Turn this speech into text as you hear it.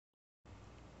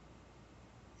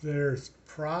There's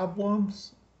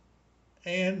problems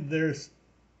and there's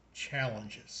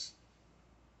challenges.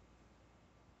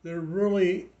 They're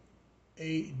really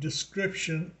a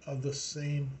description of the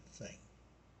same thing.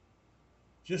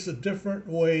 Just a different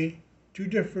way,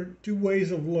 two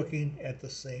ways of looking at the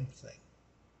same thing.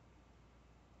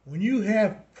 When you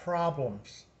have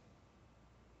problems,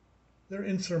 they're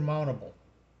insurmountable.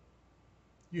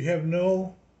 You have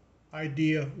no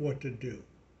idea what to do.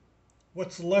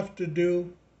 What's left to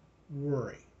do?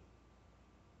 Worry.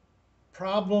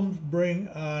 Problems bring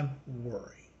on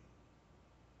worry.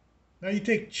 Now you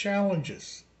take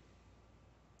challenges.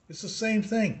 It's the same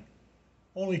thing,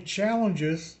 only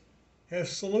challenges have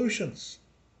solutions.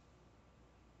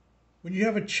 When you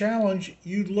have a challenge,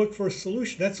 you look for a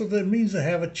solution. That's what it means to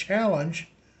have a challenge,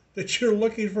 that you're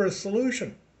looking for a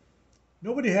solution.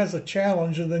 Nobody has a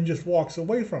challenge and then just walks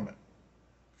away from it.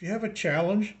 If you have a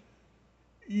challenge,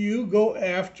 you go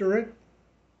after it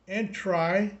and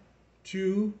try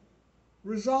to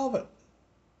resolve it.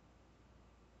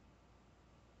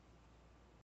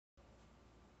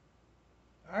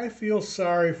 I feel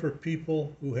sorry for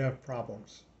people who have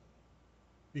problems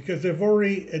because they've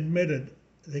already admitted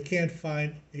they can't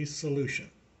find a solution.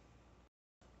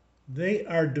 They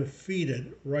are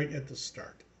defeated right at the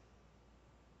start.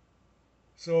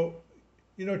 So,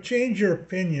 change your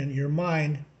opinion, your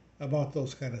mind about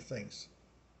those kind of things.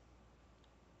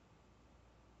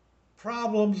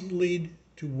 Problems lead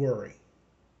to worry.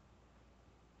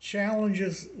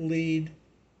 Challenges lead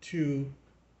to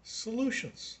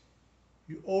solutions.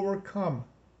 You overcome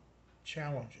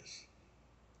challenges.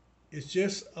 It's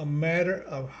just a matter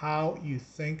of how you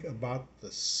think about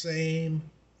the same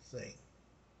thing.